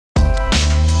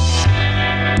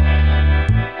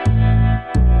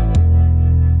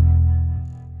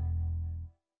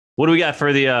What do we got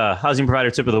for the housing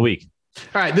provider tip of the week?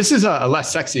 All right, this is a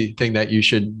less sexy thing that you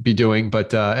should be doing,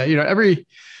 but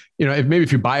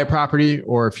if you buy a property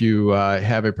or if you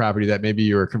have a property that maybe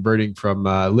you're converting from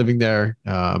living there,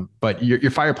 but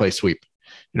your fireplace sweep,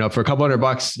 for a couple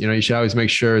 $100, you should always make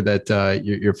sure that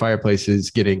your fireplace is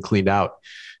getting cleaned out.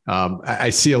 I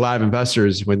see a lot of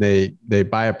investors when they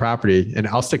buy a property, and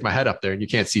I'll stick my head up there and you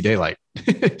can't see daylight.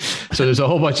 So there's a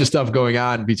whole bunch of stuff going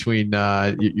on between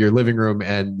your living room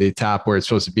and the top where it's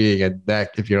supposed to be. And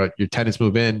that if your tenants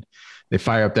move in, they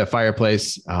fire up that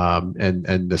fireplace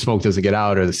and the smoke doesn't get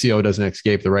out or the CO doesn't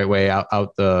escape the right way out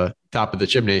the top of the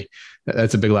chimney.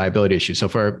 That's a big liability issue. So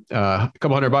for a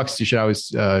couple $100, you should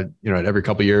always, at every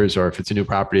couple of years, or if it's a new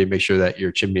property, make sure that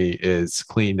your chimney is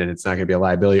cleaned and it's not going to be a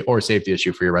liability or safety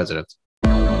issue for your residents.